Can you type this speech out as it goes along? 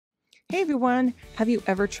Hey everyone, have you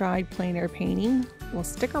ever tried plein air painting? Well,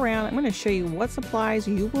 stick around. I'm going to show you what supplies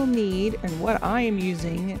you will need and what I am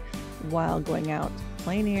using while going out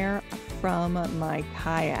plein air from my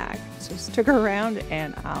kayak. So stick around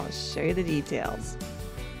and I'll show you the details.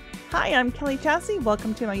 Hi, I'm Kellie Chasse.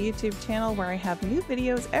 Welcome to my YouTube channel where I have new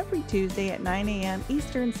videos every Tuesday at 9 a.m.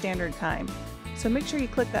 Eastern Standard Time. So make sure you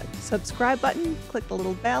click that subscribe button, click the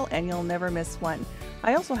little bell, and you'll never miss one.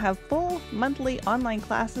 I also have full monthly online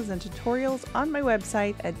classes and tutorials on my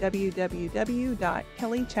website at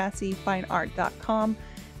www.kellychassefineart.com,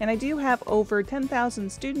 and I do have over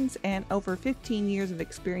 10,000 students and over 15 years of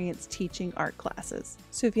experience teaching art classes.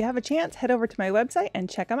 So if you have a chance, head over to my website and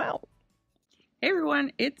check them out. Hey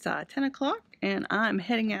everyone, it's 10 o'clock and I'm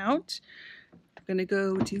heading out. I'm going to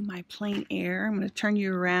go do my plein air. I'm going to turn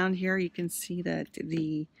you around here. You can see that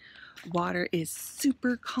the water is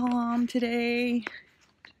super calm today.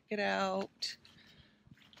 Check it out.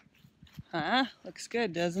 Looks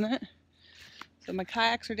good, doesn't it? So my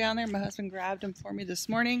kayaks are down there. My husband grabbed them for me this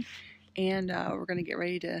morning, and we're going to get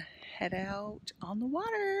ready to head out on the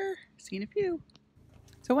water. See you in a few.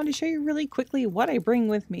 So I wanted to show you really quickly what I bring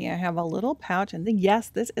with me. I have a little pouch, and yes,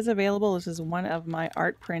 this is available. This is one of my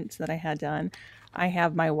art prints that I had done. I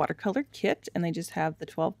have my watercolor kit, and I just have the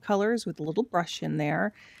 12 colors with a little brush in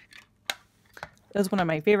there. That's one of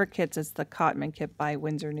my favorite kits. It's the Cotman kit by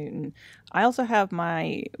Winsor Newton. I also have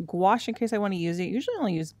my gouache in case I want to use it. Usually I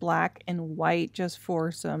only use black and white just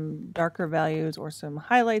for some darker values or some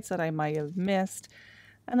highlights that I might have missed.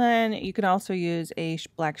 And then you can also use a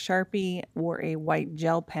black Sharpie or a white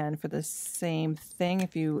gel pen for the same thing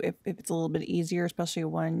if it's a little bit easier, especially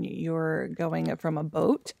when you're going from a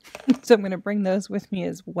boat. So I'm going to bring those with me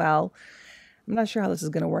as well. I'm not sure how this is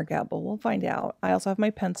going to work out, but we'll find out. I also have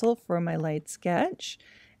my pencil for my light sketch,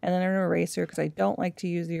 and then an eraser because I don't like to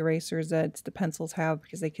use the erasers that the pencils have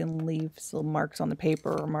because they can leave some marks on the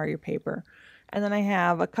paper or mar your paper. And then I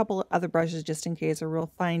have a couple other brushes just in case, a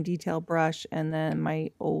real fine detail brush, and then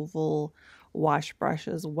my oval wash brush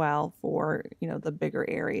as well for, the bigger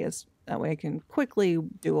areas. That way I can quickly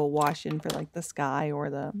do a wash in for like the sky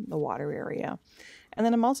or the water area. And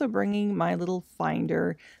then I'm also bringing my little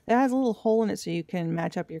finder that has a little hole in it so you can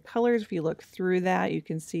match up your colors. If you look through that, you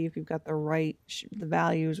can see if you've got the right the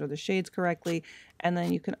values or the shades correctly. And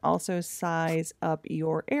then you can also size up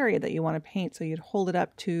your area that you want to paint. So you'd hold it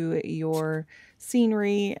up to your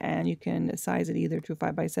scenery and you can size it either to a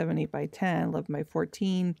 5x7, 8x10,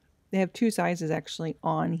 11x14. They have two sizes actually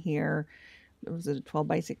on here. It was a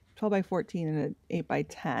 12x14 and an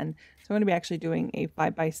 8x10. So I'm going to be actually doing a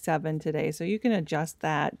 5x7 today. So you can adjust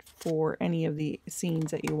that for any of the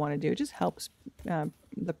scenes that you want to do. It just helps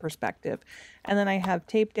the perspective. And then I have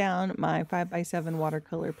taped down my 5x7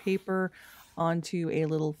 watercolor paper onto a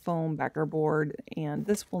little foam backer board. And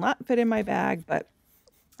this will not fit in my bag, but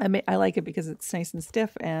I like it because it's nice and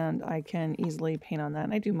stiff and I can easily paint on that.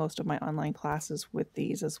 And I do most of my online classes with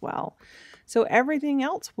these as well. So everything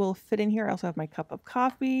else will fit in here. I also have my cup of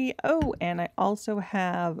coffee. Oh, and I also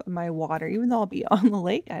have my water. Even though I'll be on the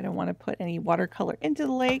lake, I don't want to put any watercolor into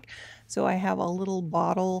the lake. So I have a little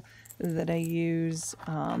bottle that I use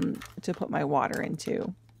to put my water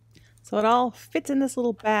into. So it all fits in this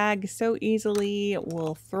little bag so easily.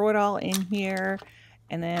 We'll throw it all in here.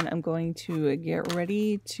 And then I'm going to get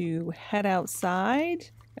ready to head outside.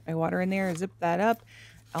 Get my water in there, zip that up.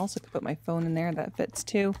 I also could put my phone in there, that fits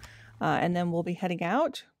too. And then we'll be heading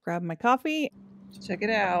out, grab my coffee. Check it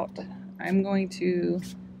out. I'm going to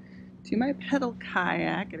do my pedal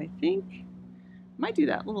kayak, and I think I might do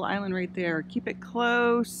that little island right there. Keep it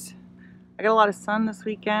close. I got a lot of sun this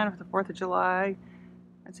weekend for the 4th of July.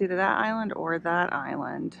 It's either that island or that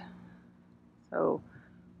island. So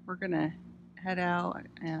we're gonna head out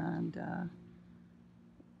and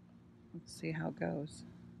let's see how it goes.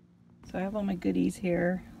 So I have all my goodies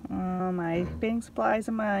here, my painting supplies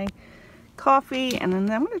and my coffee, and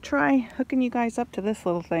then I'm going to try hooking you guys up to this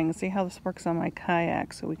little thing, see how this works on my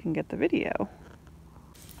kayak so we can get the video.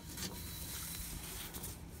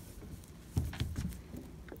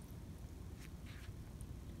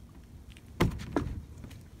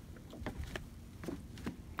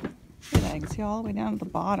 Yeah, I can see all the way down to the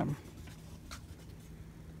bottom.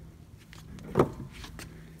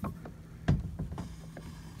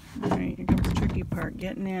 Alright, here comes the tricky part,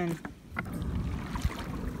 getting in.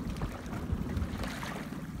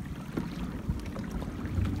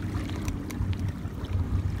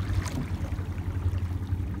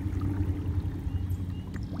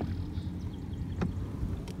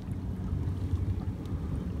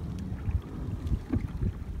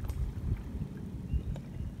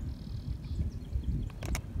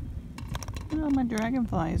 Oh, my my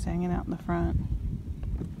dragonflies hanging out in the front.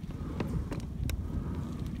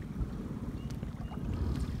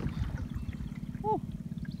 Oh.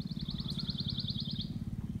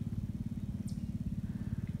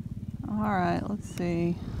 Alright, let's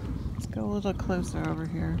see. Let's go a little closer over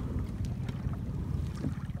here.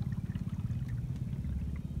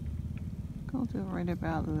 Go to right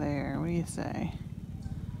about there. What do you say?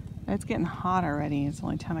 It's getting hot already. It's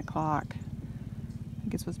only 10 o'clock. I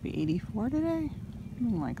think it's supposed to be 84 today.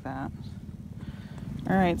 Something like that.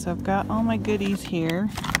 Alright, so I've got all my goodies here.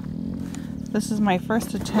 This is my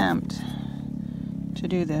first attempt to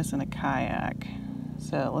do this in a kayak.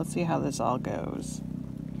 So let's see how this all goes.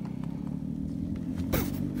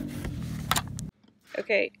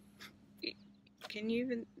 Okay, can you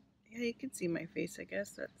even, yeah, you can see my face, I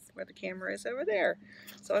guess. That's where the camera is over there.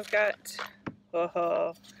 So I've got,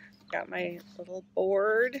 got my little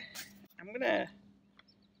board. I'm gonna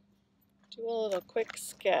do a little quick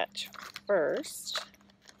sketch first.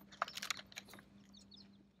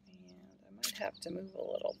 And I might have to move a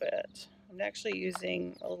little bit. I'm actually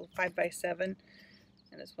using a little 5x7, and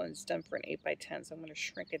this one's done for an 8x10, so I'm gonna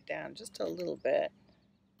shrink it down just a little bit.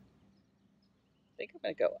 I think I'm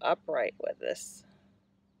gonna go upright with this.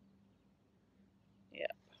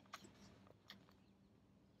 Yep.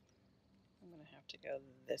 I'm gonna have to go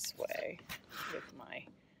this way with my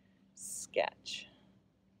sketch.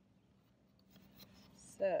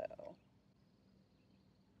 So,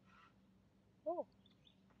 oh,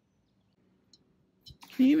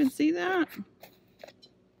 can you even see that?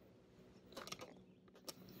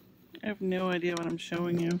 I have no idea what I'm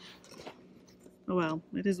showing you. Oh well,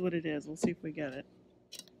 it is what it is. We'll see if we get it.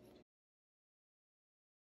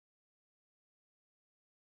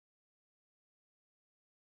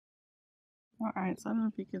 Alright, so I don't know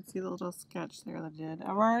if you can see the little sketch there that I did. I've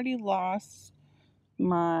already lost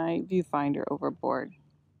my viewfinder overboard.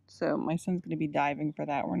 So my son's going to be diving for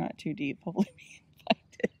that. We're not too deep. Hopefully we can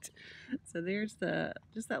find it. So there's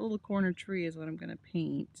just that little corner tree is what I'm going to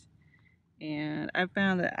paint. And I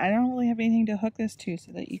found that I don't really have anything to hook this to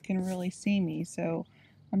so that you can really see me. So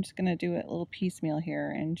I'm just going to do it a little piecemeal here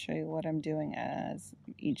and show you what I'm doing as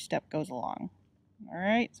each step goes along.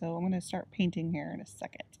 Alright, so I'm going to start painting here in a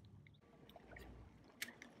second.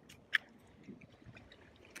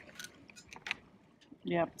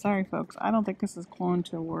 Yep, sorry folks. I don't think this is going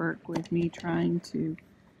to work with me trying to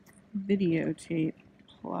videotape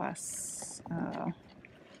plus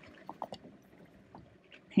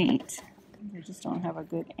paint. I just don't have a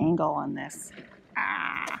good angle on this.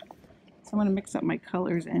 So I'm going to mix up my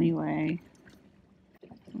colors anyway.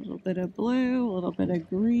 A little bit of blue, a little bit of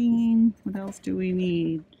green. What else do we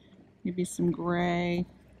need? Maybe some gray.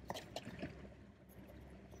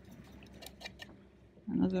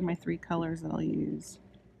 And those are my three colors that I'll use.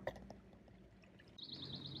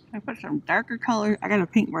 I put some darker colors. I got a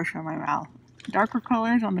paintbrush on my mouth. Darker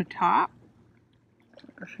colors on the top.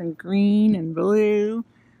 Some green and blue.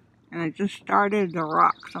 And I just started the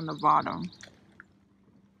rocks on the bottom.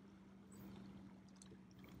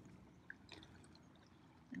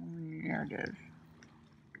 There it is.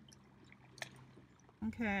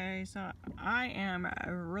 Okay, so I am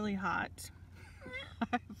really hot.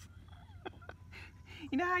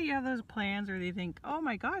 You know how you have those plans where they think, oh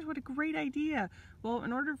my gosh, what a great idea. Well,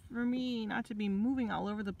 in order for me not to be moving all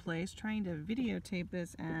over the place, trying to videotape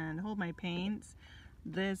this and hold my paints,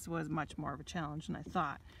 this was much more of a challenge than I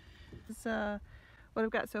thought. This what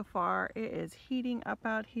I've got so far. It is heating up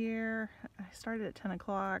out here. I started at 10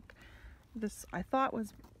 o'clock. This I thought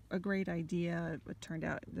was a great idea. It turned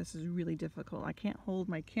out this is really difficult. I can't hold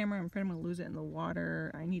my camera. I'm afraid I'm going to lose it in the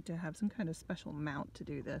water. I need to have some kind of special mount to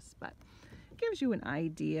do this, but gives you an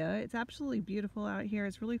idea. It's absolutely beautiful out here.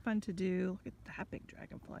 It's really fun to do. Look at that big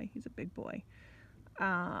dragonfly. He's a big boy.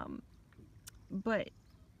 But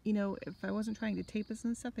you know, if I wasn't trying to tape this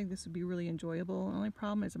and stuff, I think this would be really enjoyable. The only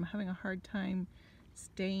problem is I'm having a hard time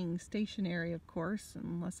staying stationary, of course,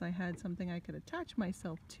 unless I had something I could attach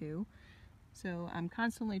myself to. So I'm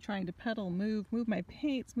constantly trying to pedal, move my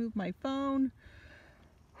paints, move my phone.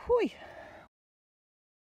 Whew.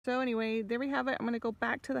 So anyway, there we have it. I'm going to go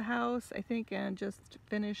back to the house, I think, and just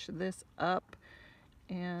finish this up.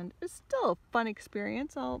 And it's still a fun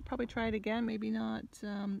experience. I'll probably try it again. Maybe not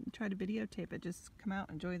try to videotape it. Just come out,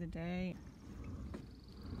 enjoy the day.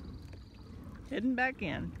 Heading back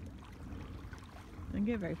in. Didn't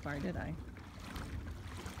get very far, did I?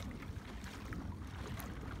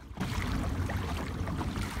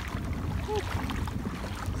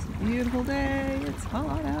 It's a beautiful day. It's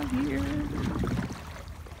hot out here.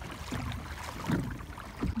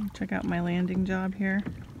 Check out my landing job here.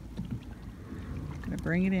 Gonna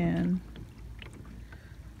bring it in.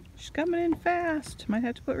 She's coming in fast. Might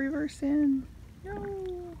have to put reverse in.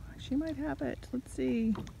 No, she might have it. Let's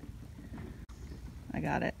see. I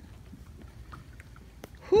got it.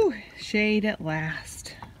 Whew, shade at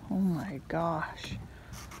last. Oh my gosh.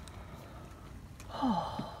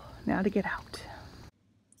 Oh, now to get out.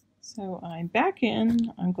 So I'm back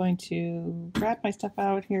in. I'm going to grab my stuff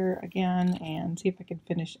out here again and see if I can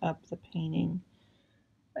finish up the painting.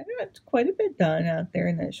 I got quite a bit done out there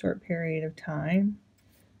in that short period of time.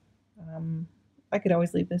 I could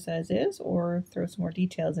always leave this as is or throw some more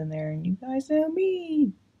details in there, and you guys know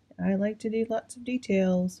me. I like to do lots of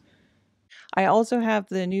details. I also have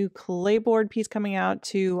the new Claybord piece coming out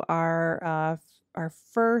to our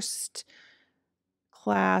first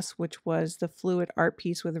class, which was the fluid art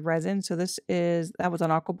piece with resin. So that was on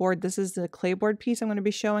Aquaboard. This is the Claybord piece I'm going to be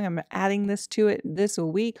showing. I'm adding this to it this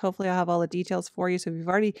week. Hopefully I'll have all the details for you. So if you've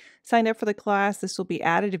already signed up for the class, this will be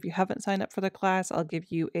added. If you haven't signed up for the class, I'll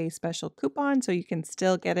give you a special coupon so you can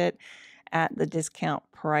still get it at the discount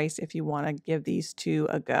price if you want to give these two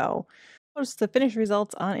a go. Post the finished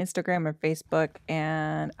results on Instagram or Facebook,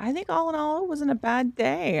 and I think all in all it wasn't a bad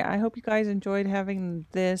day. I hope you guys enjoyed having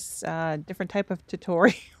this different type of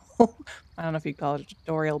tutorial. I don't know if you call it a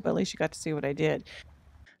tutorial, but at least you got to see what I did.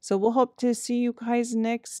 So we'll hope to see you guys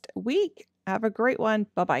next week. Have a great one.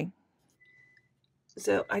 Bye-bye.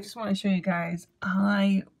 So I just want to show you guys,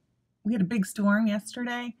 we had a big storm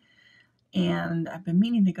yesterday, and I've been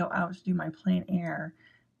meaning to go out to do my plein air,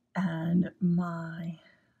 and my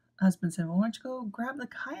husband said, well, why don't you go grab the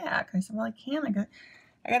kayak? I said, well, I can't.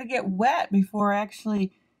 I got to get wet before I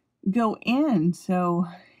actually go in. So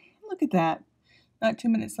look at that. Not 2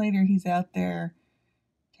 minutes later, he's out there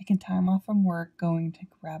taking time off from work, going to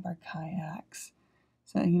grab our kayaks.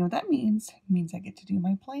 So you know what that means? It means I get to do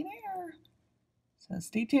my plein air. So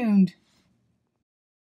stay tuned.